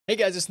Hey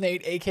guys, it's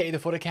Nate, aka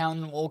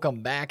TheFutAccountant.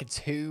 Welcome back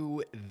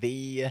to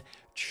the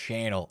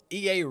channel.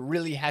 EA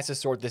really has to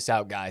sort this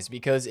out, guys,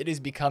 because it is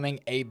becoming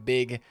a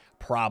big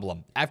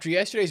problem. After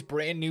yesterday's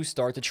brand new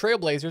start to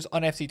Trailblazers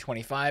on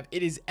FC25,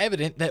 it is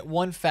evident that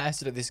one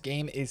facet of this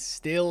game is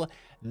still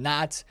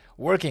not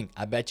working.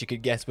 I bet you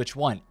could guess which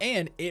one.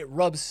 And it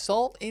rubs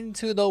salt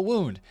into the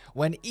wound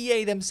when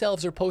EA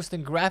themselves are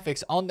posting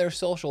graphics on their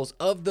socials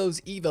of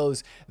those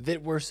Evos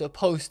that were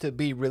supposed to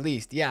be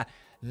released. Yeah,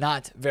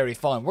 not very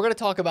fun. We're going to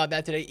talk about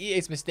that today,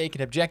 EA's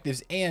mistaken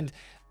objectives, and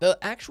the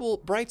actual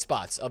bright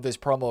spots of this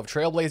promo of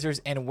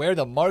Trailblazers and where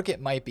the market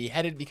might be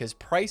headed, because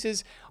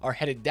prices are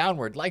headed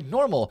downward like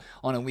normal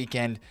on a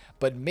weekend,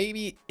 but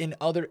maybe in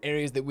other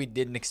areas that we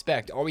didn't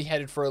expect. Are we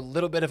headed for a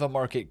little bit of a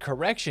market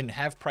correction?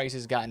 Have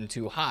prices gotten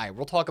too high?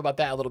 We'll talk about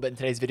that a little bit in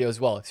today's video as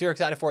well. If you're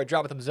excited for it,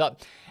 drop a thumbs up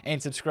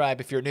and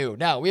subscribe if you're new.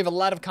 Now, we have a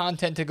lot of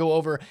content to go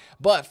over,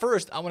 but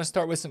first, I want to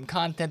start with some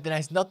content that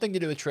has nothing to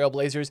do with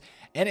Trailblazers,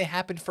 and it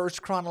happened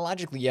first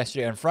chronologically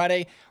yesterday on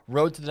Friday,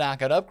 Road to the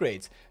Knockout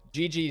upgrades.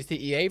 GG's to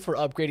EA for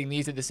upgrading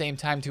these at the same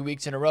time 2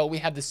 weeks in a row. We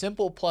have the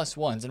simple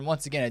 +1s, and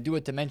once again, I do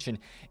it to mention,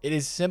 it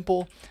is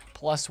simple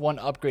 +1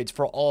 upgrades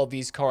for all of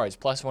these cards.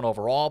 +1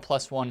 overall,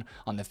 +1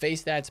 on the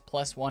face stats,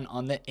 +1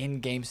 on the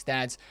in-game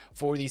stats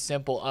for these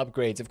simple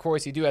upgrades. Of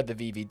course, you do have the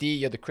VVD,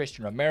 you have the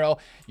Christian Romero,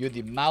 you have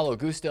the Malo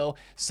Gusto.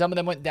 Some of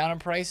them went down in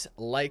price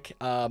like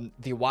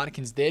the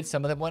Watkins did.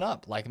 Some of them went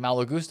up, like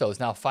Malo Gusto is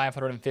now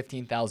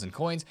 515,000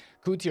 coins.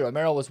 Cuti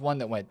Romero was one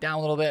that went down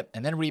a little bit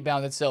and then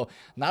rebounded. So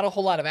not a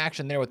whole lot of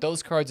action there with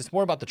those cards. It's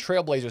more about the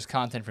Trailblazers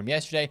content from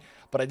yesterday,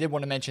 but I did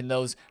want to mention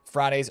those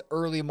Fridays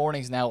early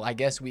mornings now, I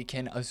guess we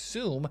can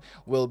assume,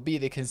 will be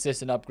the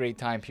consistent upgrade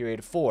time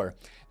period for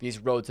these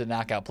Road to the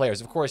Knockout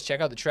players. Of course,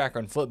 check out the tracker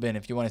on Footbin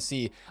if you want to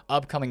see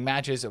upcoming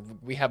matches.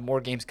 We have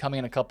more games coming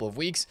in a couple of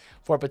weeks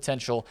for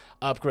potential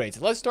upgrades.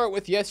 Let's start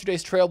with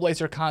yesterday's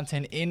Trailblazer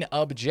content in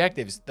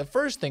objectives. The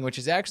first thing, which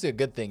is actually a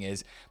good thing,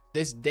 is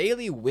this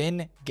daily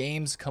win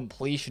games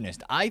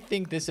completionist. I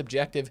think this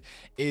objective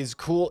is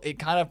cool. It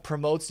kind of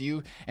promotes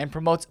you and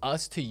promotes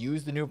us to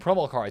use the new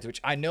promo cards, which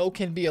I know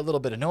can be a little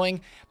bit annoying,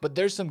 but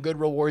there's some good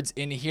rewards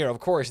in here. Of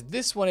course,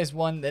 this one is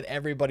one that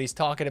everybody's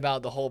talking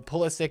about, the whole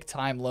Pulisic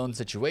time loan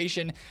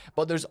situation,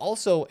 but there's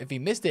also, if you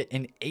missed it,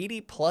 an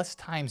 80 plus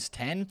times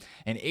 10,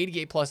 an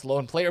 88 plus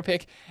loan player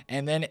pick,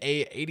 and then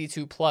a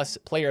 82 plus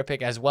player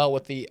pick as well,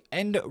 with the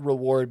end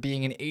reward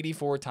being an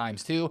 84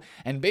 times 2.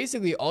 And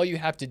basically all you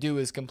have to do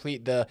is complete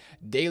the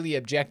daily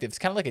objectives,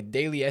 kind of like a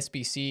daily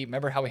SBC.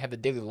 Remember how we have the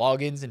daily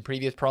logins in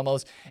previous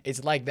promos?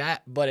 It's like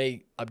that, but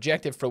a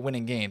objective for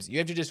winning games. You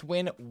have to just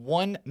win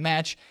one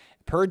match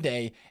per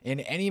day in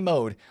any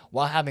mode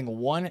while having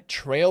one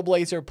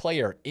Trailblazer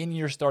player in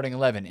your starting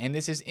 11. And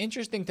this is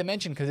interesting to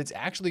mention because it's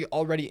actually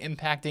already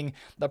impacting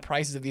the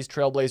prices of these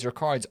Trailblazer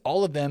cards.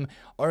 All of them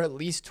are at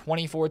least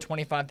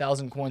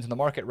 25,000 coins in the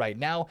market right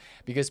now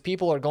because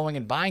people are going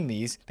and buying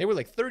these. They were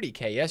like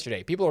 30K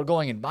yesterday. People are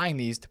going and buying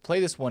these to play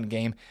this one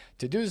game,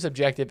 to do this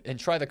objective and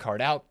try the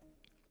card out.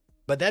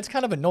 But that's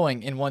kind of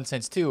annoying in one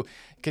sense too,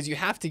 because you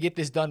have to get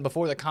this done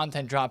before the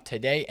content drop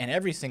today and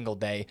every single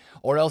day,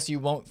 or else you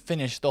won't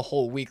finish the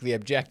whole weekly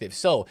objective.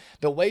 So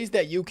the ways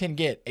that you can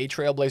get a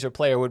Trailblazer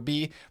player would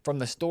be from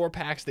the store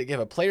packs that give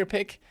a player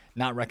pick,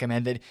 not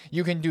recommended.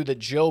 You can do the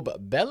Job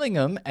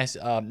Bellingham,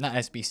 not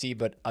SBC,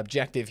 but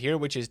objective here,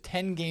 which is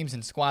 10 games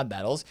in squad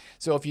battles.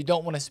 So if you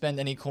don't want to spend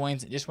any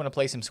coins, just want to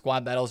play some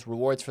squad battles,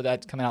 rewards for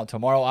that coming out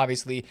tomorrow,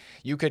 obviously,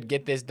 you could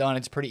get this done.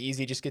 It's pretty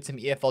easy. Just get some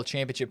EFL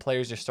Championship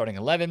players, you're starting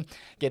 11.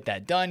 Get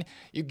that done.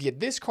 You can get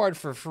this card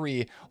for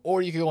free,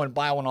 or you can go and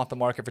buy one off the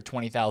market for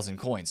 20,000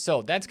 coins.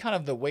 So that's kind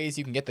of the ways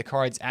you can get the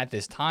cards at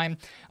this time,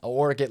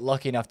 or get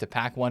lucky enough to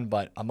pack one,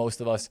 but most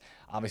of us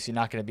obviously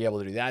not going to be able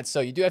to do that.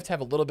 So you do have to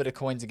have a little bit of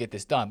coins to get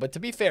this done. But to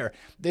be fair,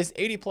 this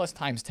 80 plus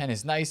times 10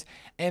 is nice.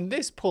 And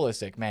this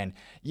Pulisic, man,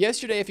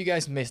 yesterday, if you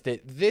guys missed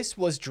it, this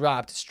was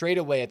dropped straight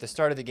away at the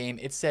start of the game.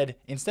 It said,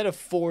 instead of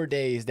 4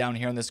 days down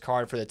here on this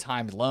card for the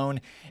timed loan,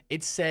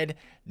 it said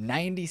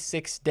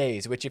 96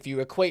 days, which if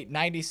you equate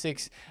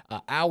 96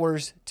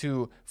 hours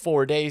to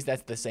 4 days,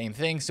 that's the same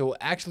thing. So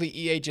actually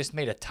EA just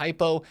made a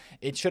typo.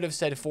 It should have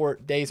said 4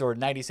 days or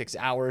 96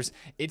 hours.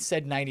 It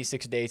said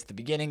 96 days at the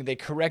beginning. They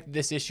corrected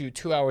this issue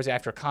 2 hours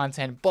after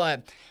content,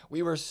 but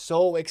we were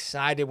so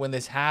excited when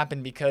this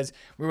happened because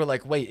we were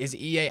like, wait, is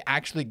EA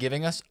actually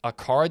giving us a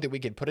card that we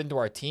could put into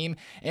our team?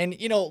 And,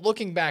 you know,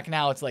 looking back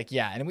now, it's like,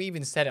 yeah, and we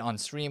even said it on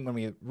stream when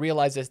we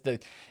realized this,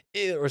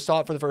 or saw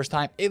it for the first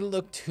time, it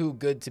looked too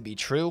good to be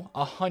true,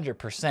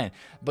 100%.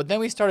 But then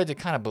we started to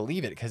kind of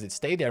believe it because it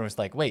stayed there and was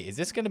like, wait, is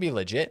this going to be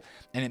legit?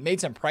 And it made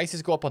some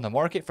prices go up on the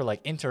market for like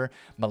Inter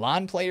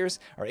Milan players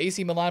or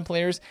AC Milan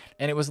players.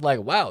 And it was like,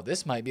 wow,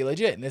 this might be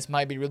legit and this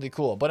might be really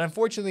cool. But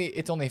unfortunately,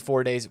 it's only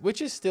 4 days,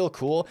 which is still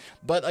cool.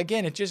 But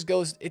again, it just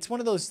goes, it's one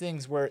of those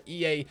things where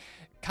EA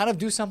kind of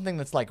do something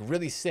that's like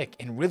really sick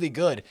and really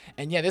good.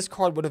 And yeah, this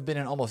card would have been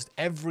in almost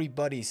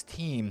everybody's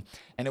team,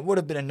 and it would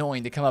have been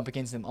annoying to come up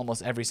against them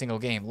almost every single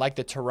game, like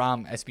the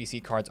Taram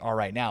SBC cards are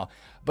right now.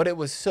 But it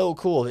was so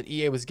cool that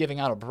EA was giving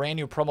out a brand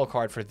new promo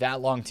card for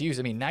that long to use.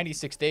 I mean,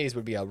 96 days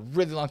would be a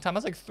really long time.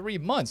 That's like 3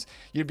 months.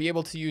 You'd be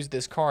able to use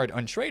this card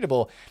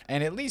untradeable,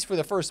 and at least for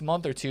the first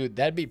month or two,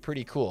 that'd be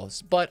pretty cool.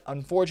 But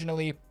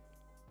unfortunately,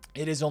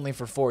 it is only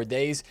for 4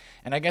 days,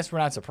 and I guess we're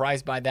not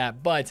surprised by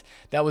that, but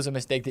that was a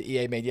mistake that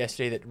EA made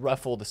yesterday that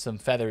ruffled some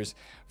feathers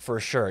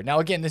for sure. Now,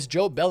 again, this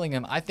Joe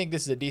Bellingham, I think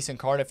this is a decent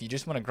card if you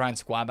just want to grind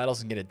squad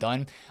battles and get it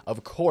done.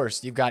 Of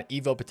course, you've got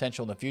Evo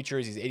potential in the future.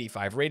 He's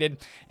 85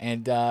 rated,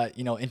 and,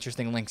 you know,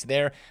 interesting links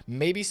there.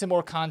 Maybe some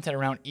more content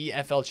around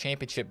EFL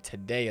Championship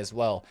today as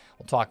well.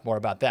 We'll talk more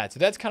about that. So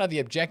that's kind of the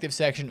objective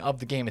section of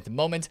the game at the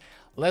moment.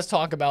 Let's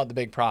talk about the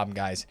big problem,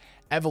 guys.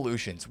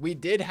 Evolutions. We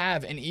did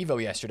have an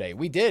Evo yesterday.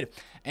 We did.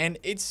 And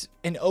it's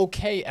an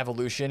okay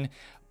evolution,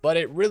 but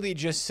it really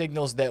just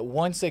signals that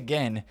once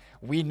again,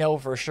 we know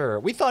for sure.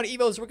 We thought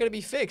Evos were going to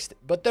be fixed,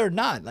 but they're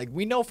not. Like,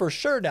 we know for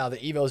sure now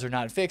that Evos are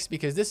not fixed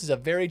because this is a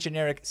very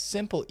generic,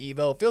 simple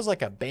Evo. It feels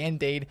like a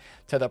band-aid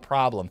to the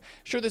problem.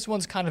 Sure, this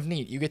one's kind of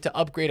neat. You get to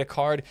upgrade a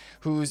card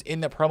who's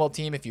in the promo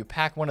team. If you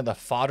pack one of the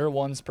fodder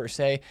ones per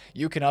se,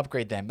 you can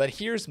upgrade them. But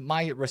here's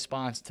my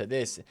response to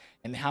this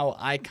and how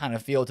I kind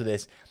of feel to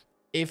this.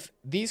 If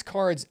these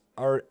cards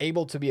are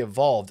able to be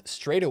evolved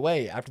straight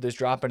away after this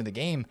drop into the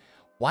game,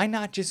 why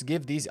not just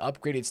give these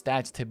upgraded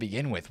stats to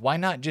begin with? Why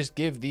not just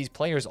give these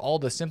players all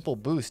the simple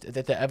boost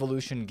that the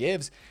evolution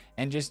gives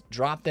and just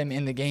drop them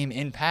in the game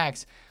in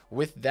packs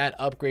with that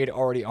upgrade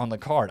already on the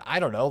card? I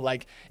don't know.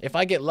 Like, if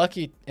I get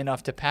lucky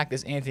enough to pack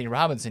this Anthony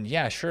Robinson,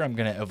 yeah, sure, I'm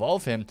going to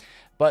evolve him.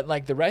 But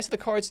like the rest of the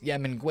cards, yeah,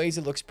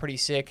 Mingueza looks pretty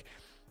sick.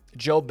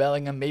 Joe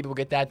Bellingham, maybe we'll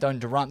get that done.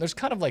 Durant, there's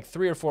kind of like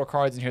 3 or 4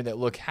 cards in here that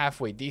look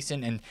halfway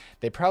decent, and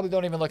they probably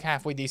don't even look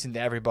halfway decent to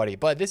everybody.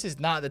 But this is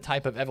not the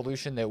type of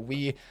evolution that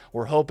we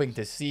were hoping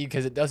to see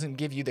because it doesn't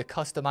give you the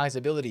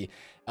customizability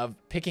of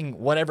picking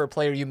whatever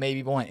player you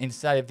maybe want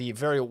inside of the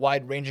very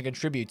wide-ranging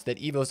attributes that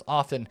Evos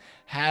often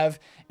have.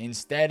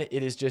 Instead,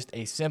 it is just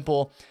a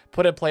simple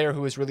put a player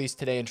who was released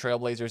today in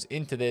Trailblazers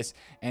into this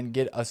and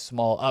get a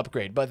small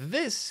upgrade. But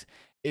this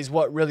is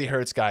what really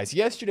hurts, guys.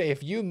 Yesterday,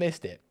 if you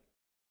missed it,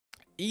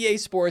 EA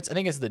Sports, I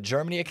think it's the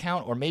Germany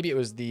account, or maybe it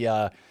was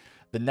the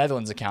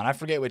Netherlands account. I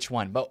forget which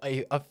one, but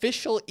a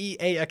official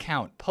EA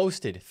account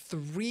posted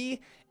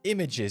 3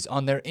 images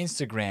on their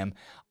Instagram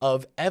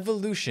of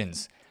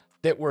evolutions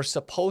that were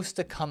supposed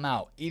to come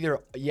out either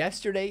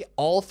yesterday,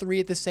 all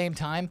 3 at the same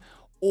time,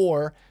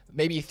 or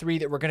maybe 3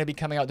 that were going to be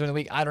coming out during the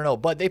week. I don't know.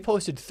 But they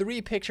posted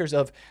 3 pictures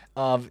of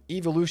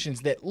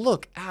evolutions that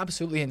look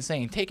absolutely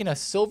insane. Taking a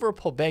Silver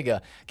Pobega,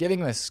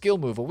 giving him a skill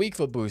move, a weak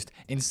foot boost,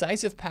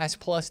 incisive pass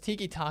plus,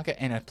 tiki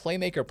taka, and a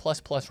playmaker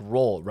plus plus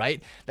roll,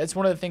 right? That's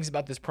one of the things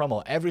about this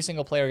promo. Every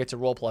single player gets a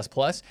roll plus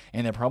plus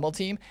in their promo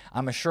team.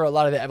 I'm sure a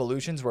lot of the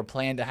evolutions were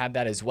planned to have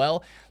that as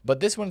well. But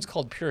this one's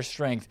called Pure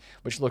Strength,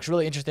 which looks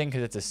really interesting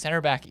because it's a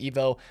center back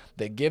Evo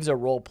that gives a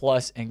roll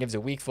plus and gives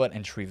a weak foot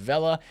and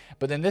Trivella.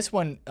 But then this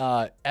one,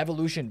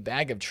 Evolution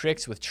Bag of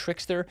Tricks with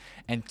Trickster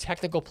and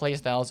technical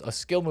playstyles, a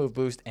skill move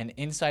boost, and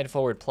inside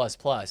forward plus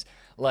plus.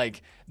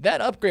 Like,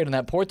 that upgrade on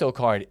that Porto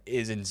card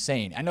is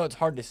insane. I know it's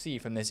hard to see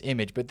from this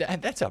image, but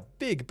that's a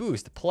big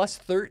boost. Plus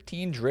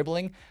 13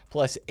 dribbling,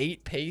 plus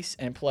 8 pace,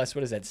 and plus,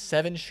 what is that,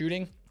 7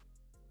 shooting?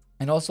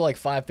 And also like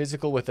 5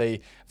 physical with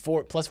a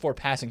plus 4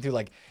 passing too.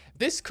 Like,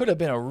 this could have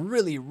been a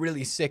really,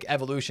 really sick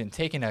evolution.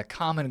 Taking a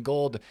common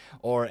gold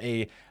or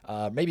a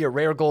maybe a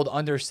rare gold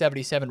under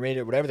 77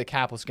 rated, whatever the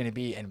cap was going to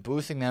be, and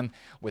boosting them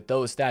with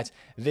those stats.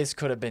 This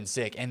could have been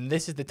sick. And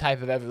this is the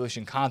type of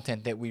evolution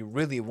content that we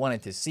really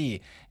wanted to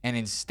see. And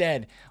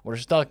instead, we're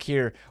stuck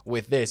here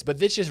with this. But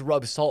this just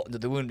rubs salt into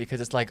the wound because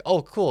it's like,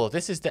 oh, cool.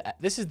 This is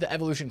the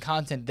evolution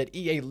content that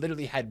EA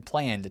literally had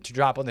planned to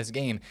drop on this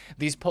game.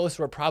 These posts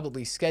were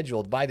probably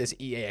scheduled by this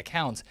EA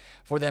account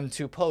for them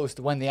to post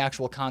when the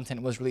actual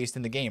content was released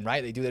in the game,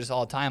 right? They do this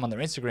all the time on their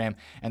Instagram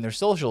and their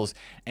socials,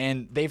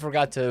 and they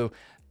forgot to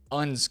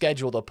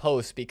unschedule the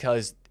post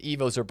because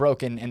Evos are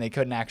broken and they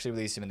couldn't actually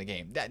release them in the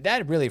game.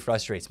 That really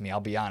frustrates me, I'll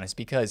be honest,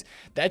 because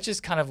that's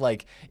just kind of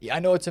like, I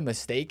know it's a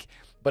mistake,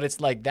 but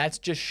it's like that's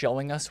just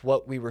showing us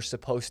what we were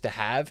supposed to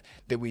have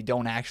that we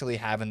don't actually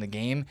have in the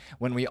game,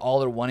 when we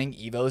all are wanting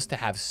Evos to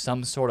have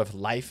some sort of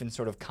life and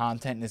sort of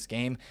content in this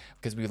game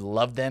because we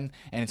love them,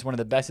 and it's one of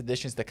the best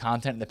additions to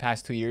content in the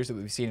past 2 years that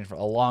we've seen for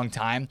a long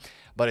time,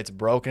 but it's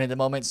broken at the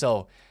moment.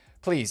 So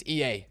please,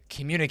 EA,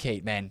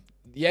 communicate, man.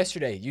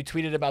 Yesterday, you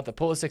tweeted about the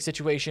Pulisic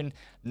situation,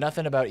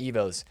 nothing about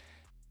Evos.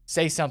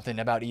 Say something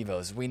about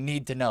Evos. We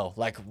need to know,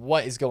 like,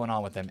 what is going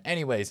on with them.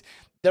 Anyways,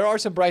 there are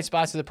some bright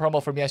spots to the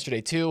promo from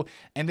yesterday too,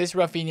 and this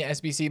Rafinha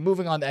SBC,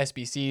 moving on to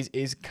SBCs,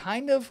 is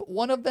kind of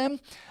one of them.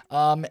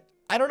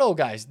 I don't know,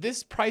 guys.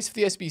 This price for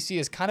the SBC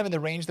is kind of in the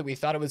range that we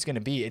thought it was going to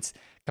be. It's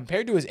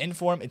compared to his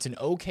inform, it's an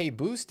okay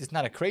boost. It's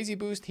not a crazy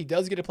boost. He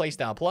does get a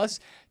playstyle plus.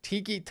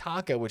 Tiki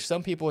Taka, which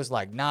some people is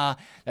like, nah,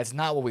 that's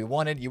not what we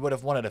wanted. You would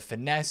have wanted a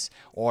finesse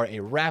or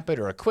a rapid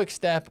or a quick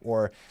step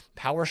or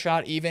power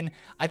shot even.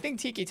 I think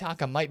Tiki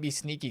Taka might be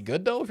sneaky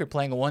good though if you're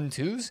playing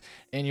 1-2s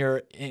and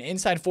you're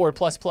inside forward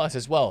plus plus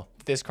as well.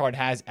 This card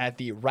has at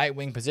the right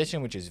wing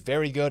position, which is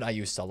very good. I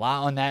use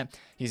Salah on that.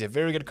 He's a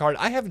very good card.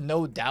 I have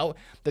no doubt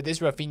that this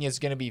Rafinha is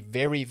going to be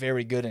very,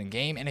 very good in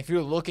game. And if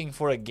you're looking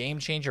for a game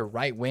changer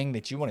right wing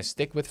that you want to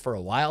stick with for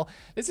a while,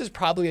 this is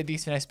probably a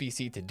decent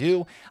SBC to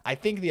do. I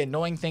think the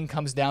annoying thing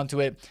comes down to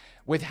it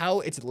with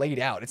how it's laid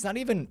out. It's not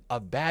even a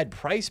bad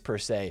price per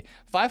se.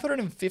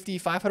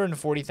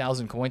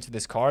 540,000 coins for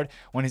this card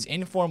when his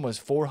inform was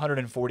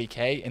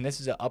 440k, and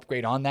this is an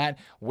upgrade on that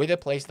with a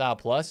playstyle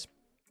plus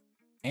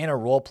and a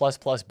roll plus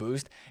plus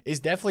boost is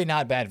definitely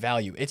not bad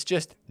value. It's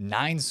just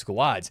 9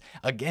 squads.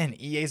 Again,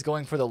 EA is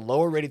going for the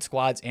lower rated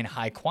squads in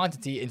high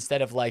quantity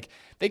instead of like,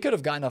 they could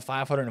have gotten a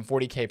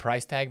 540k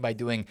price tag by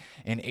doing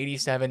an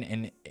 87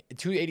 and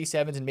 2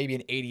 87s and maybe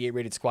an 88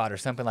 rated squad or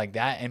something like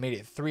that and made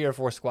it 3 or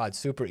 4 squads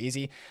super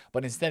easy.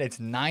 But instead it's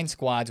 9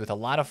 squads with a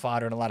lot of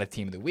fodder and a lot of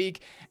team of the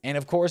week. And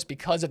of course,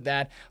 because of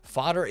that,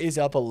 fodder is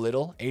up a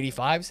little.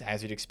 85s,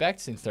 as you'd expect,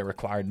 since they're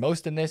required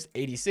most in this.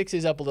 86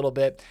 is up a little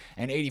bit,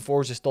 and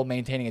 84s are still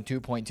maintaining a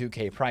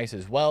 2.2k price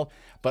as well.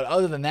 But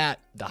other than that,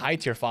 the high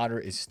tier fodder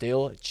is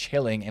still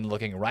chilling and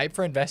looking ripe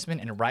for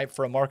investment and ripe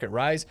for a market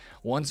rise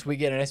once we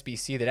get an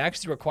SBC that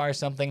actually requires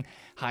something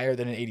higher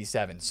than an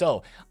 87.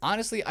 So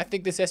honestly, I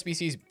think this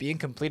SBC is being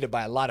completed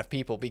by a lot of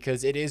people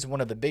because it is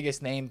one of the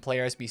biggest name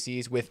player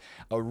SBCs with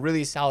a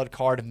really solid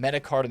card, meta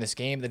card in this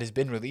game that has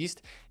been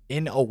released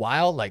in a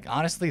while. Like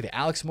honestly, the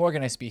Alex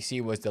Morgan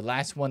SBC was the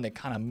last one that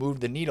kind of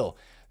moved the needle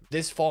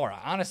this far.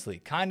 Honestly,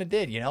 kind of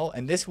did, you know,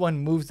 and this one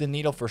moves the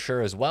needle for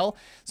sure as well.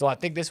 So I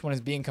think this one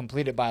is being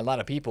completed by a lot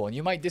of people, and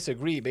you might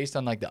disagree based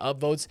on like the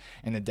upvotes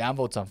and the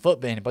downvotes on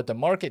Footbin, but the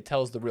market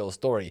tells the real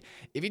story.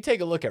 If you take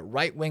a look at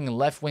right wing and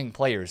left wing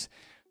players,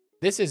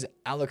 this is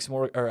Alex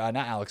Morgan, or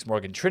not Alex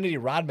Morgan, Trinity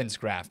Rodman's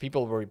graph.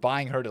 People were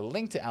buying her to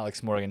link to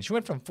Alex Morgan. She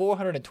went from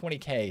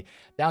 420k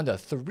down to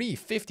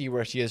 350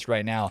 where she is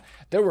right now.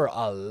 There were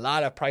a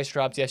lot of price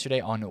drops yesterday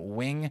on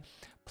wing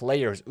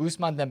players.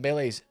 Ousmane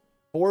Dembele's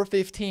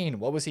 415.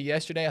 What was he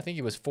yesterday? I think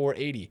he was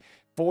 480.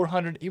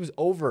 400. He was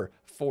over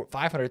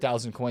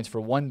 500,000 coins for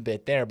one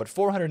bit there, but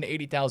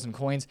 480,000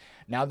 coins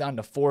now down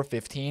to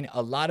 415.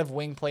 A lot of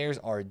wing players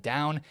are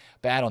down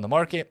bad on the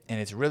market,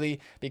 and it's really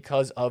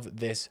because of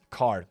this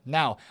card.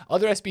 Now,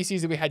 other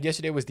SBCs that we had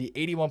yesterday was the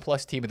 81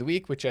 plus team of the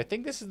week, which I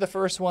think this is the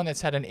first one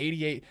that's had an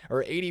 88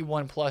 or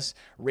 81 plus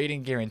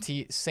rating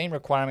guarantee. Same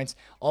requirements.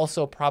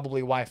 Also,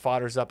 probably why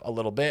fodder's up a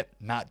little bit.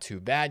 Not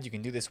too bad. You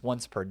can do this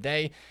once per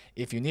day.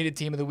 If you need a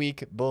team of the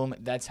week, boom,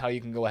 that's how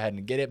you can go ahead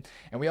and get it.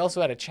 And we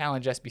also had a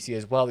challenge SBC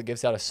as well that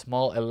gives out a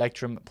small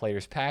Electrum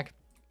players pack.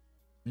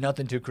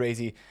 Nothing too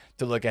crazy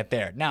to look at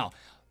there. Now,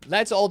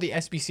 that's all the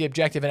SBC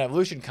objective and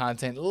evolution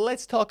content.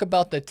 Let's talk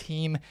about the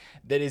team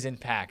that is in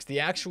packs.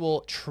 The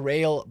actual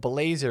Trail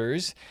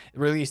Blazers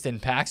released in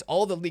packs.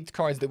 All the leaked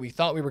cards that we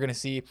thought we were going to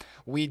see,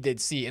 we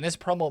did see. And this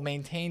promo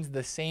maintains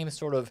the same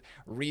sort of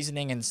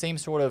reasoning and same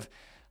sort of,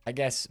 I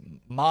guess,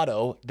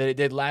 motto that it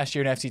did last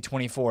year in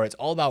FC24. It's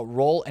all about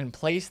role and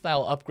play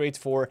style upgrades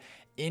for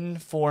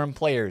inform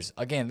players.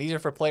 Again, these are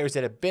for players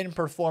that have been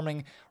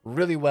performing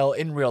really well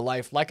in real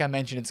life. Like I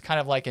mentioned, it's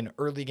kind of like an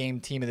early game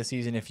team of the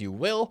season, if you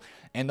will.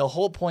 And the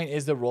whole point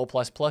is the role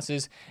plus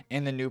pluses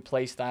and the new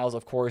play styles,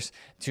 of course,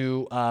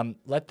 to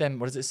let them,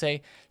 what does it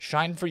say?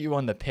 Shine for you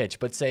on the pitch.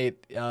 But say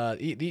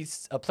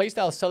these play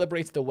style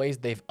celebrates the ways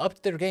they've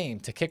upped their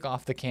game to kick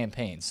off the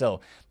campaign.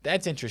 So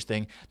that's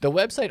interesting. The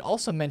website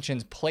also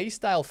mentions play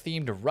style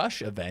themed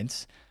rush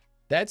events.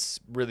 That's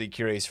really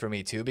curious for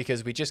me too,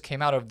 because we just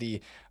came out of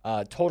the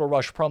Total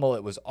Rush promo.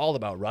 It was all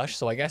about Rush.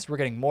 So I guess we're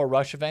getting more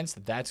Rush events.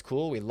 That's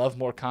cool. We love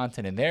more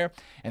content in there.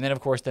 And then,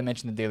 of course, they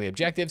mentioned the daily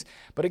objectives.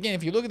 But again,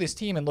 if you look at this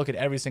team and look at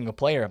every single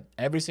player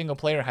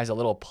has a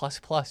little plus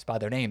plus by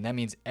their name. That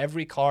means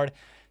every card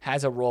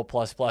has a roll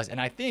plus plus.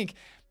 And I think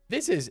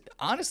this is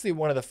honestly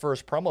one of the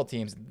first promo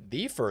teams,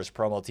 the first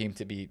promo team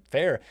to be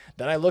fair,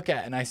 that I look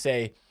at and I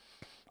say,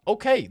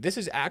 okay, this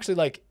is actually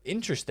like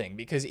interesting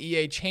because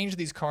EA changed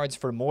these cards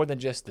for more than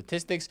just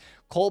statistics.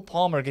 Cole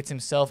Palmer gets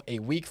himself a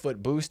weak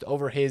foot boost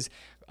over his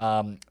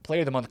player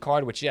of the month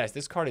card, which yes,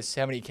 this card is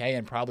 70k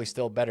and probably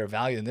still better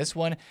value than this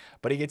one,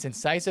 but he gets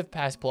incisive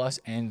pass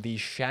plus and the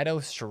Shadow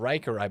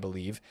Striker, I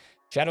believe.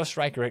 Shadow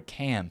Striker at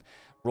Cam.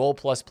 Roll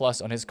plus plus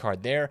on his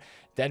card there.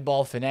 Dead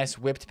ball, finesse,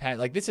 whipped pass.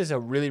 Like this is a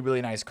really,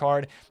 really nice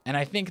card. And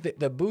I think that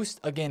the boost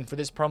again for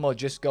this promo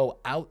just go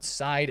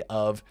outside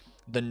of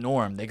the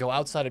norm. They go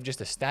outside of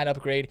just a stat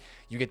upgrade.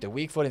 You get the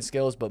weak foot and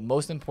skills, but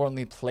most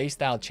importantly,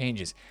 playstyle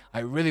changes. I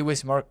really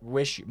wish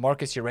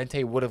Marcus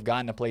Llorente would have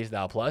gotten a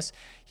playstyle plus.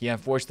 He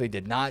unfortunately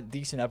did not.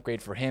 Decent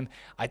upgrade for him.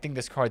 I think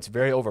this card's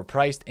very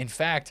overpriced. In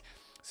fact,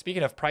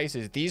 speaking of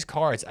prices, these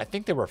cards, I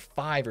think there were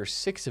 5 or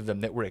 6 of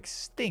them that were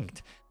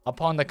extinct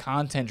upon the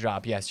content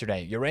drop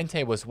yesterday.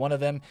 Llorente was one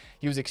of them.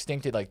 He was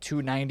extinct at like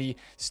 290.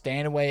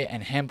 Stanway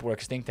and Hemp were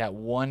extinct at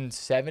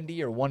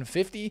 170 or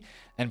 150.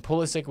 And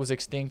Pulisic was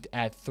extinct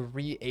at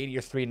 380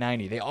 or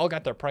 390. They all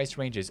got their price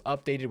ranges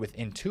updated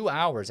within 2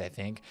 hours, I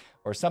think,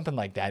 or something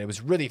like that. It was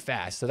really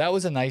fast. So that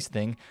was a nice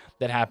thing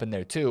that happened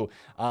there too.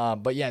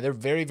 But yeah, they're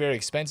very, very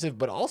expensive.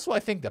 But also I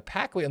think the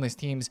pack weight on this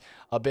team's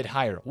a bit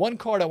higher. One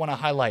card I want to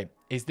highlight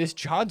is this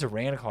John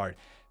Duran card.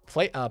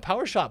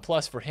 Power Shot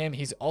Plus for him.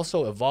 He's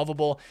also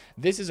evolvable.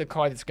 This is a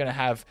card that's going to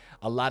have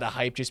a lot of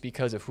hype just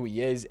because of who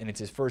he is, and it's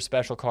his first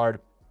special card.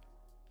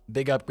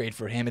 Big upgrade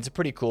for him. It's a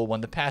pretty cool one.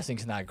 The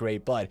passing's not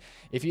great, but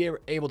if you're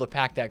able to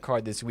pack that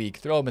card this week,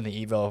 throw him in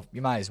the Evo.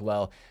 You might as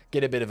well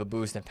get a bit of a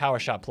boost, and Power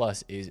Shot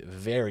Plus is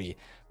very,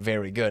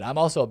 very good. I'm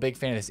also a big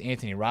fan of this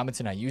Anthony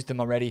Robinson. I used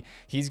him already.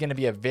 He's going to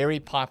be a very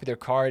popular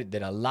card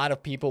that a lot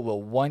of people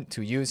will want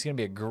to use. It's going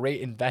to be a great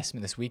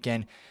investment this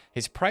weekend.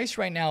 His price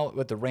right now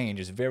with the range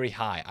is very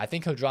high. I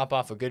think he'll drop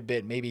off a good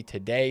bit maybe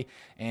today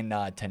and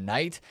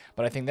tonight,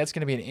 but I think that's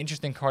going to be an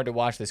interesting card to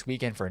watch this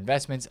weekend for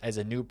investments as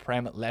a new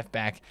Prem left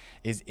back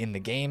is in the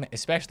game,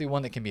 especially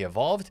one that can be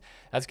evolved.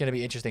 That's going to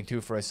be interesting too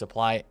for his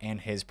supply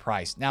and his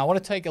price. Now, I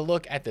want to take a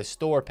look at the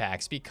store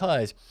packs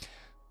because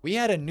we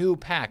had a new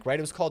pack, right?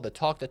 It was called the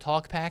Talk the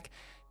Talk pack.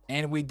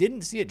 And we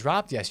didn't see it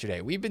dropped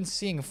yesterday. We've been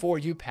seeing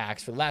 4U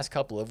packs for the last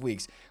couple of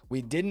weeks.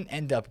 We didn't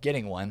end up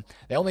getting one.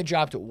 They only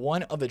dropped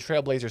one of the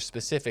Trailblazer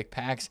specific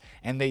packs,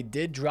 and they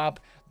did drop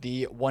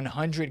the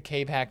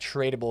 100K pack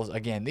tradables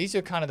again. These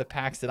are kind of the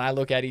packs that I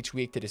look at each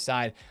week to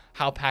decide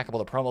how packable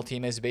the promo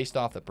team is based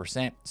off the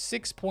percent.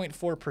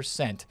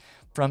 6.4%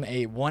 from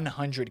a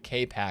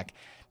 100K pack.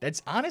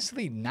 That's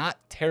honestly not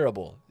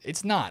terrible.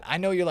 It's not. I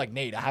know you're like,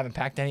 Nate, I haven't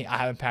packed any. I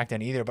haven't packed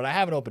any either, but I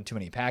haven't opened too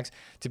many packs.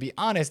 To be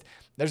honest,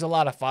 there's a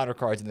lot of fodder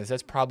cards in this.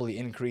 That's probably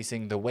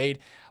increasing the weight.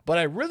 But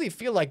I really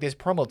feel like this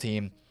promo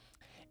team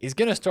is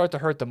going to start to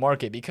hurt the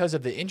market because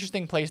of the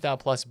interesting Playstyle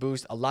Plus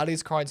boost. A lot of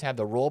these cards have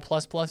the Roll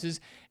Plus Pluses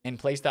and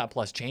Playstyle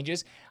Plus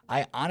changes.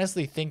 I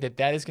honestly think that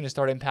that is going to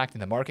start impacting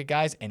the market,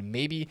 guys, and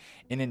maybe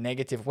in a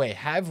negative way.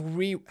 Have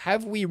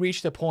we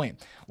reached a point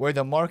where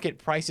the market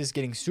price is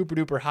getting super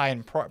duper high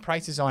and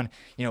prices on,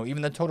 you know,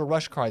 even the Total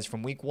Rush cards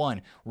from week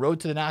 1, Road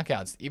to the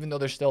Knockouts, even though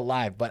they're still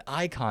live, but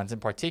icons in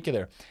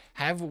particular,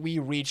 have we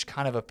reached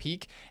kind of a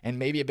peak and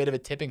maybe a bit of a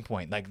tipping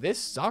point? Like this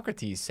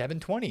Socrates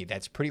 720,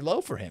 that's pretty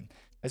low for him.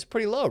 That's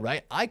pretty low,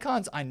 right?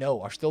 Icons, I know,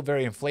 are still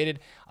very inflated.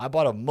 I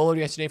bought a Muller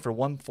yesterday for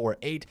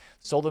 148,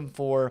 sold them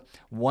for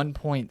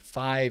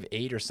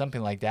 1.58 or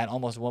something like that,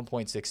 almost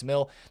 1.6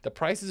 mil. The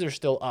prices are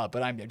still up,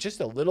 but I'm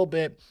just a little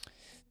bit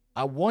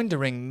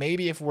wondering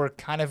maybe if we're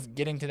kind of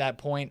getting to that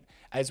point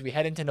as we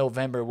head into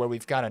November where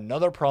we've got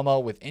another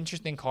promo with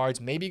interesting cards,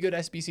 maybe good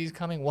SBCs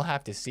coming. We'll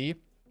have to see.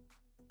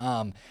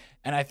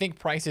 And I think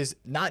prices,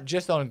 not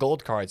just on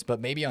gold cards, but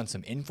maybe on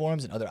some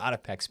informs and other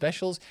out-of-pack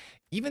specials,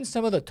 even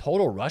some of the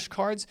Total Rush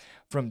cards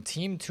from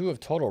Team 2 of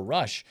Total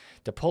Rush.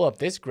 To pull up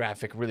this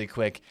graphic really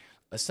quick,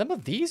 some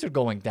of these are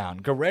going down.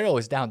 Guerrero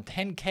is down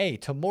 10K.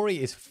 Tomori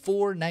is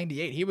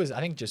 498. He was, I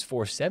think, just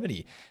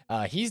 470.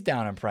 He's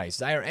down in price.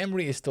 Zaire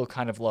Emery is still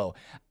kind of low.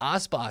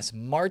 Aspas,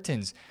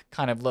 Martin's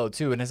kind of low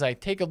too. And as I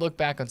take a look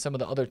back on some of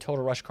the other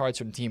Total Rush cards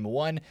from Team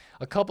 1,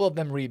 a couple of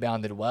them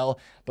rebounded well,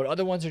 but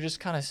other ones are just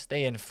kind of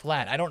staying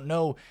flat. I don't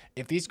know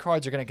if these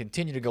cards are going to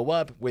continue to go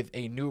up with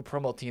a new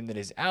promo team that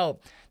is out.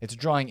 It's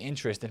drawing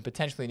interest and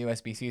potentially new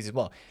SBCs as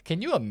well.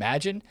 Can you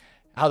imagine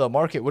how the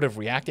market would have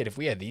reacted if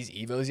we had these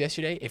Evos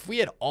yesterday? If we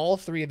had all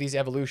 3 of these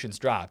evolutions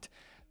dropped,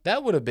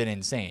 that would have been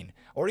insane.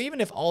 Or even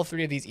if all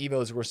 3 of these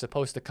Evos were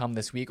supposed to come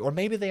this week, or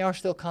maybe they are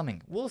still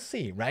coming. We'll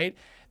see, right?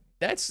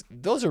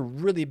 Those are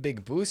really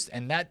big boosts,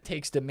 and that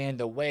takes demand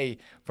away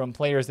from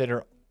players that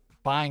are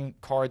buying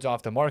cards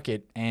off the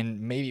market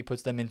and maybe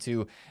puts them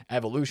into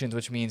evolutions,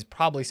 which means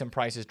probably some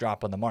prices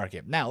drop on the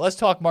market. Now, let's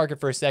talk market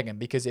for a second,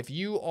 because if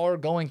you are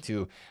going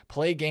to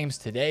play games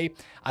today,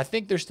 I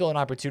think there's still an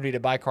opportunity to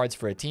buy cards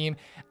for a team.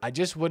 I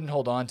just wouldn't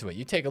hold on to it.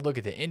 You take a look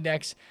at the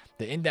index.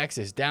 The index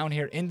is down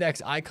here.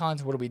 Index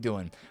icons, what are we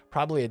doing?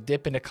 Probably a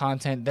dip into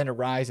content, then a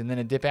rise, and then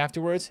a dip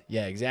afterwards?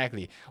 Yeah,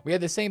 exactly. We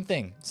had the same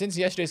thing. Since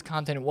yesterday's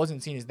content, it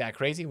wasn't seen as that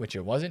crazy, which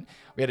it wasn't.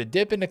 We had a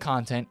dip into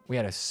content. We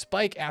had a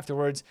spike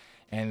afterwards.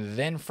 And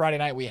then Friday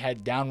night we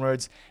had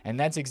downwards, and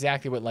that's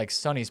exactly what like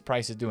Sonny's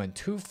price is doing,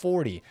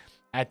 240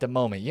 at the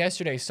moment.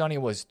 Yesterday, Sonny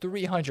was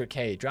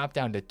 300K, dropped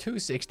down to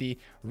 260,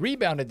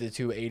 rebounded to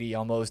 280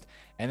 almost,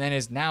 and then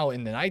is now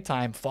in the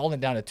nighttime falling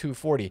down to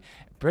 240.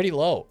 Pretty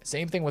low.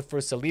 Same thing with for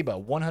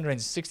Saliba,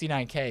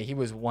 169K. He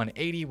was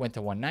 180, went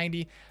to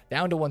 190,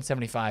 down to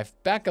 175,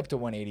 back up to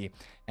 180,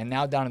 and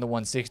now down in the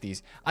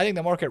 160s. I think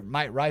the market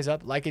might rise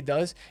up like it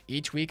does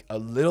each week a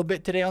little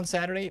bit today on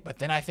Saturday, but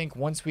then I think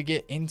once we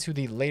get into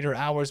the later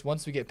hours,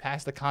 once we get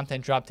past the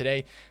content drop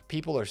today,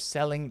 people are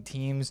selling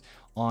teams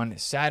on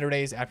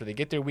Saturdays after they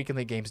get their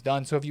weekly games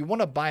done. So if you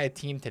want to buy a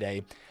team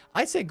today,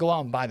 I'd say go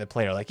out and buy the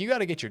player. Like, you got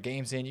to get your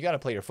games in. You got to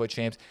play your foot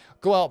champs.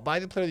 Go out, buy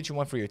the player that you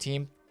want for your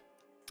team.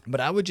 But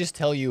I would just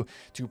tell you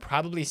to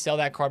probably sell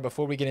that card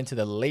before we get into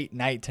the late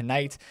night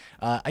tonight.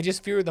 I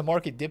just fear the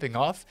market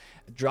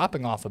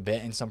dropping off a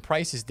bit, and some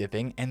prices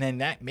dipping, and then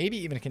that maybe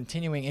even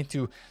continuing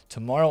into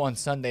tomorrow on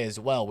Sunday as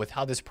well, with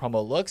how this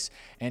promo looks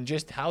and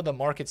just how the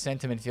market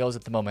sentiment feels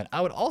at the moment.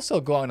 I would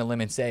also go out on a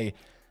limb and say,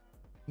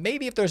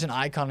 maybe if there's an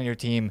icon on your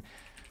team,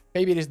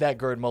 maybe it is that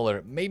Gerd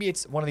Muller. Maybe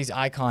it's one of these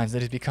icons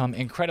that has become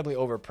incredibly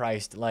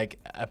overpriced, like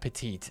a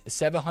Petite.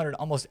 700,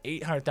 almost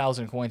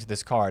 800,000 coins to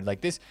this card.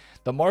 Like this,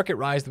 the market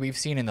rise that we've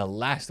seen in the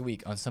last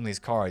week on some of these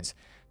cards,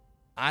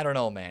 I don't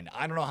know, man.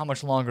 I don't know how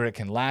much longer it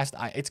can last.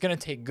 It's going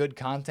to take good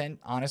content,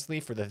 honestly,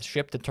 for the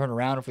ship to turn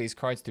around and for these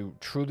cards to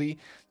truly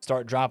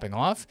start dropping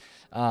off.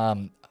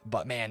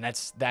 But man,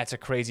 that's a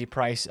crazy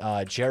price.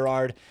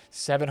 Gerard,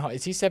 700.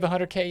 Is he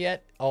 700K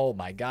yet? Oh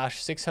my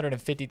gosh,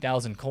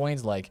 650,000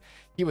 coins. Like,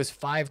 he was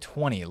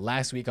 520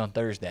 last week on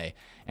Thursday,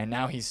 and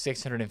now he's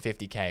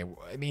 650K.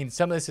 I mean,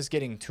 some of this is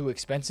getting too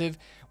expensive.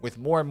 With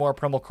more and more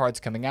promo cards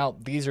coming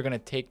out, these are going to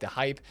take the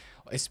hype,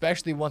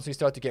 especially once we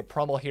start to get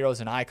promo heroes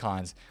and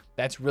icons.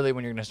 That's really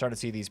when you're going to start to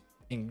see these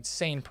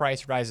insane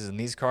price rises in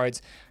these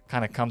cards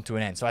kind of come to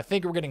an end. So I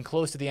think we're getting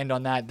close to the end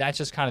on that. That's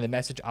just kind of the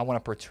message I want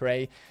to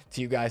portray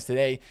to you guys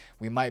today.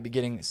 We might be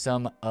getting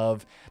some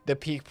of the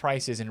peak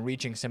prices and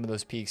reaching some of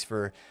those peaks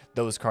for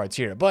those cards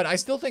here. But I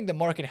still think the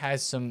market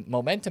has some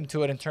momentum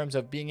to it in terms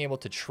of being able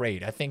to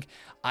trade. I think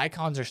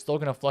icons are still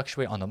going to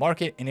fluctuate on the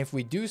market, and if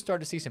we do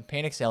start to see some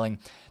panic selling,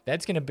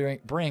 that's going to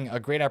bring a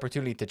great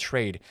opportunity to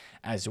trade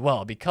as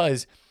well,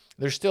 because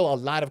there's still a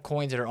lot of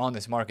coins that are on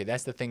this market.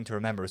 That's the thing to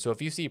remember. So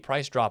if you see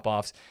price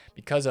drop-offs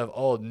because of,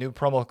 oh, new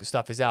promo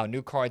stuff is out,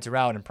 new cards are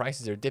out, and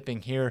prices are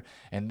dipping here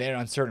and there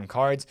on certain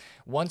cards,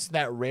 once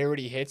that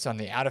rarity hits on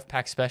the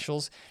out-of-pack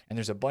specials and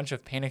there's a bunch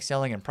of panic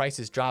selling and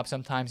prices drop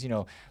sometimes, you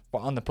know,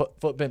 on the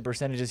footprint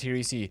percentages here,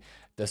 you see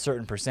the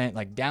certain percent,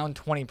 like down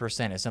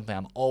 20% is something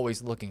I'm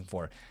always looking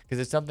for. Because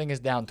if something is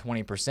down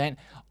 20%,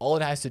 all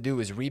it has to do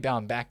is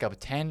rebound back up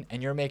 10,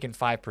 and you're making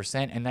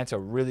 5%, and that's a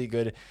really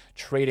good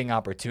trading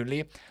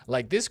opportunity.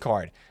 Like this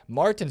card,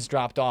 Martins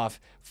dropped off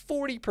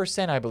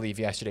 40%, I believe,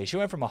 yesterday. She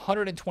went from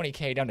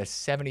 120K down to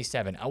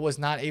 77. I was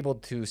not able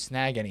to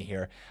snag any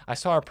here. I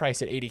saw her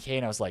price at 80K,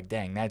 and I was like,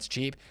 dang, that's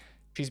cheap.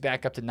 She's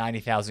back up to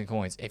 90,000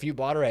 coins. If you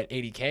bought her at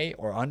 80K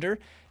or under,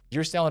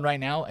 you're selling right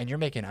now, and you're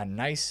making a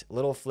nice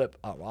little flip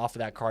off of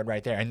that card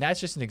right there. And that's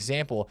just an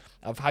example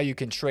of how you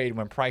can trade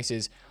when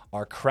prices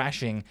are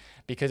crashing,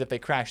 because if they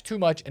crash too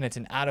much and it's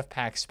an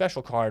out-of-pack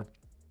special card,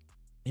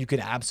 you can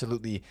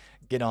absolutely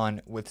get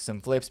on with some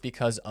flips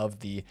because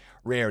of the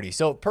rarity.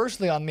 So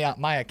personally on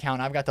my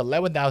account, I've got the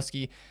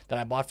Lewandowski that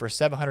I bought for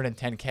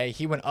 710K.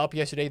 He went up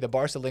yesterday. The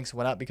Barca links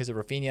went up because of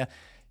Rafinha.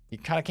 He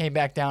kind of came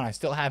back down. I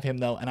still have him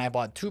though, and I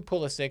bought two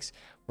Pulisics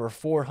for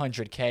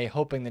 400K,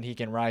 hoping that he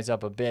can rise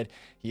up a bit.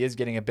 He is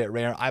getting a bit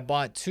rare. I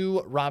bought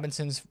two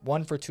Robinsons,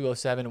 one for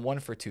 207, one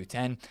for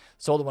 210.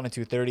 Sold the one at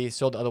 230,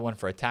 sold the other one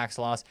for a tax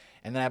loss.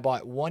 And then I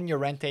bought one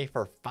Llorente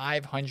for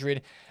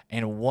 500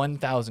 and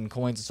 1,000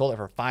 coins. Sold it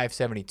for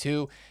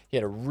 572. He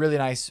had a really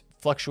nice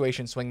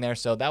fluctuation swing there,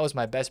 so that was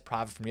my best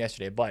profit from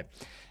yesterday. But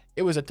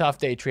it was a tough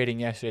day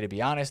trading yesterday, to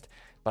be honest.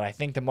 But I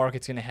think the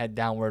market's going to head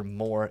downward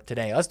more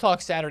today. Let's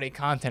talk Saturday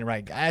content,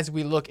 right? As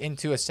we look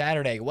into a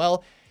Saturday,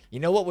 well,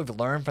 you know what we've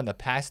learned from the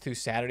past two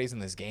Saturdays in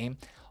this game?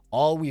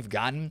 All we've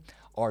gotten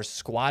are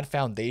Squad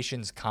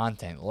Foundations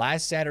content.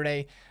 Last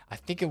Saturday, I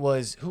think it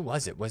was, who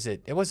was it?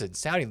 It wasn't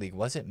Saudi League,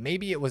 was it?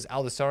 Maybe it was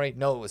Aldasari.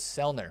 No, it was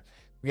Selner.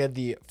 We had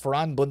the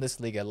Verein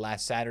Bundesliga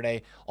last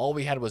Saturday. All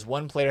we had was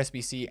one player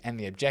SBC and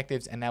the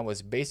objectives, and that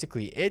was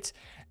basically it.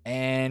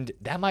 And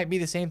that might be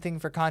the same thing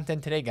for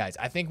content today, guys.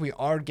 I think we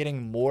are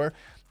getting more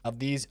of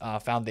these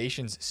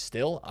foundations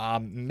still.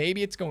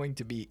 Maybe it's going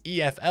to be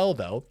EFL,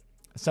 though.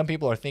 Some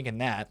people are thinking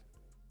that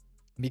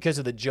because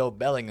of the Joe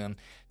Bellingham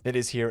that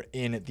is here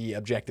in the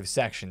objective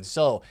section.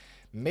 So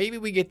maybe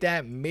we get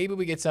that. Maybe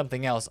we get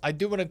something else. I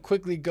do want to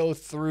quickly go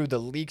through the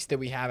leaks that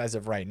we have as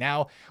of right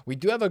now. We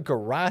do have a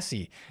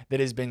Garassi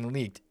that has been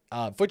leaked.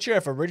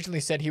 FutSheriff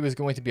originally said he was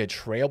going to be a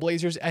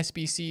Trailblazers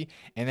SBC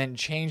and then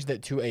changed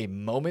it to a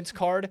Moments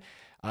card.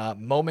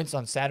 Moments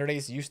on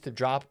Saturdays used to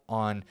drop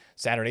on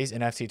Saturdays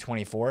in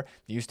FC24. It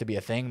used to be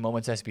a thing.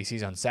 Moments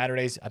SBCs on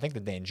Saturdays. I think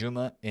the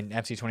Danjuma in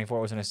FC24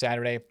 was on a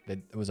Saturday.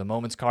 It was a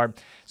Moments card.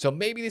 So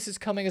maybe this is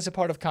coming as a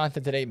part of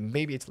content today.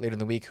 Maybe it's later in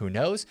the week. Who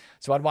knows?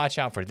 So I'd watch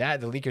out for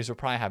that. The leakers will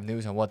probably have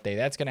news on what day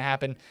that's going to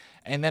happen.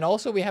 And then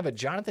also we have a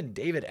Jonathan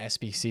David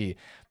SBC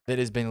that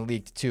has been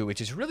leaked too,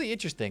 which is really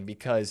interesting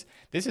because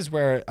this is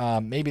where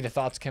maybe the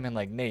thoughts come in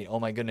like, Nate, oh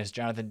my goodness,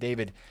 Jonathan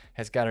David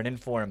has got it in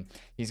for him.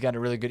 He's got a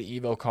really good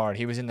Evo card.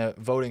 He was in the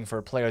voting for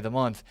Player of the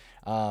Month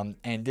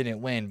and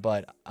didn't win,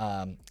 but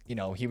you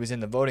know, he was in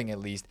the voting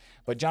at least.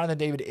 But Jonathan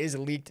David is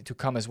leaked to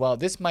come as well.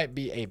 This might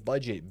be a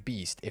budget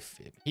beast. If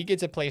he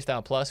gets a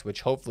Playstyle Plus,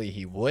 which hopefully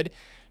he would,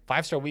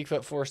 5-star weak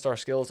foot, 4-star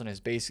skills on his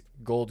base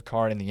gold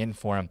card in the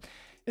inform.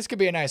 This could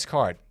be a nice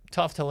card.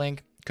 Tough to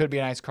link. Could be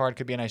a nice card,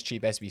 could be a nice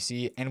cheap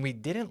SBC. And we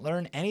didn't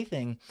learn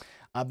anything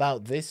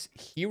about this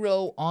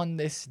hero on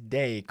this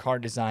day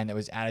card design that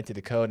was added to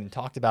the code and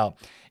talked about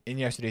in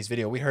yesterday's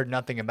video. We heard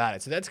nothing about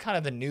it. So that's kind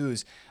of the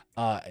news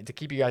to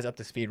keep you guys up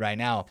to speed right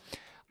now.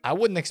 I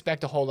wouldn't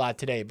expect a whole lot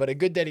today, but a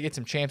good day to get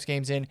some champs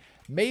games in.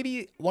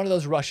 Maybe one of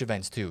those rush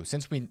events too.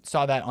 Since we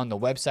saw that on the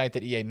website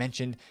that EA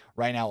mentioned,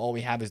 right now all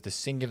we have is the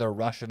singular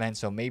rush event.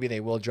 So maybe they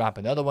will drop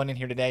another one in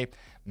here today.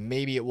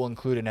 Maybe it will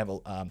include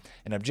an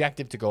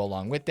objective to go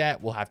along with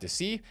that. We'll have to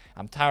see.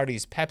 I'm tired of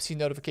these Pepsi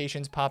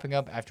notifications popping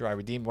up after I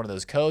redeemed one of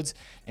those codes.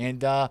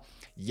 And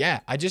yeah,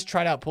 I just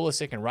tried out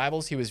Pulisic and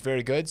Rivals. He was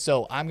very good.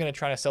 So I'm going to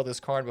try to sell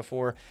this card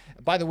before.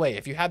 By the way,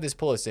 if you have this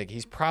Pulisic,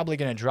 he's probably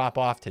going to drop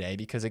off today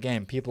because,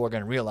 again, people are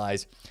going to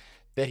realize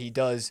that he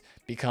does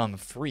become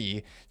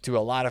free to a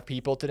lot of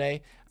people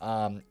today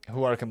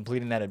who are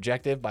completing that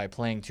objective by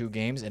playing 2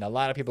 games. And a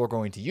lot of people are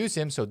going to use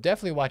him. So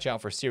definitely watch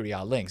out for Serie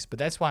A links. But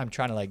that's why I'm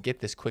trying to like get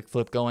this quick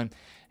flip going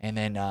and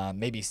then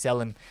maybe sell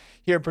him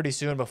here pretty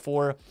soon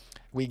before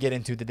we get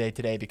into the day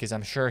today, because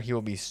I'm sure he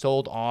will be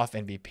sold off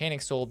and be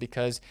panic sold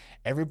because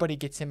everybody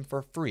gets him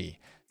for free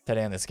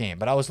today on this game.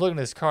 But I was looking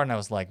at this card and I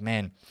was like,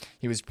 man,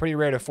 he was pretty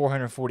rare to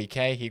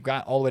 440k. He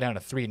got all the way down to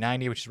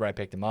 390, which is where I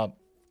picked him up.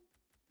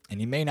 And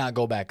he may not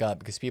go back up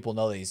because people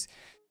know that he's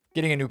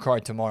getting a new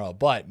card tomorrow.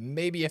 But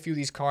maybe a few of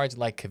these cards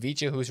like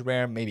Kavicha, who's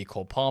rare, maybe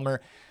Cole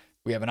Palmer,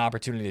 we have an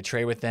opportunity to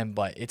trade with them,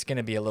 but it's going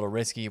to be a little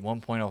risky.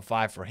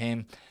 1.05 for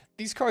him.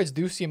 These cards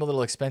do seem a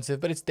little expensive,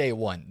 but it's day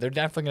 1. They're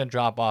definitely going to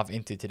drop off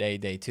into today,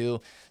 day 2.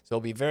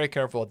 So be very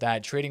careful with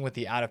that. Trading with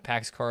the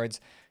out-of-packs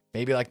cards,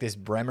 maybe like this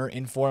Bremer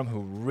Inform, who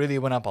really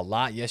went up a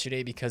lot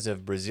yesterday because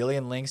of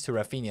Brazilian links to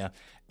Rafinha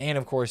and,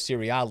 of course,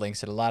 Serie A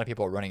links that a lot of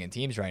people are running in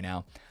teams right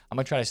now. I'm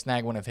going to try to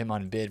snag one of him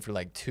on bid for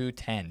like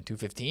 210,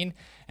 215,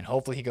 and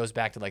hopefully he goes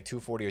back to like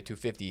 240 or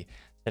 250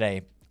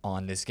 today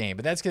on this game.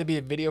 But that's going to be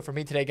a video for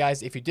me today,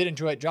 guys. If you did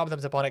enjoy it, drop a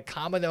thumbs up on it.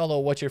 Comment down below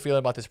what you're feeling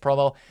about this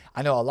promo.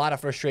 I know a lot of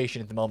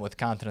frustration at the moment with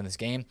content on this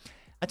game.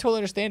 I totally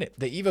understand it.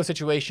 The Evo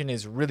situation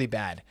is really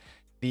bad.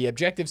 The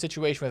objective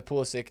situation with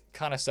Pulisic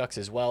kind of sucks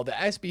as well. The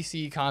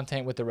SBC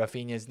content with the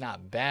Rafinha is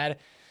not bad.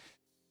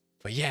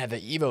 But yeah, the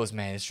Evos,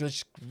 man, it's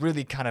just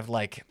really kind of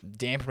like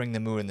dampening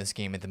the mood in this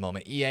game at the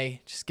moment.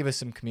 EA, just give us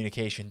some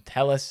communication.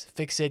 Tell us,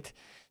 fix it,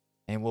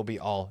 and we'll be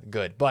all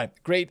good.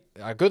 But great,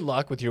 good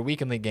luck with your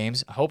weekend league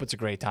games. I hope it's a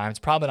great time. It's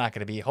probably not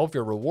going to be. Hope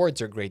your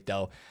rewards are great,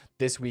 though,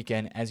 this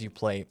weekend as you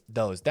play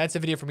those. That's the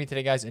video for me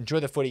today, guys. Enjoy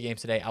the footy games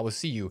today. I will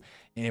see you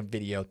in a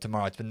video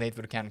tomorrow. It's been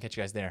TheFutAccountant. Catch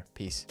you guys there.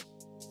 Peace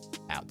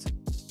out.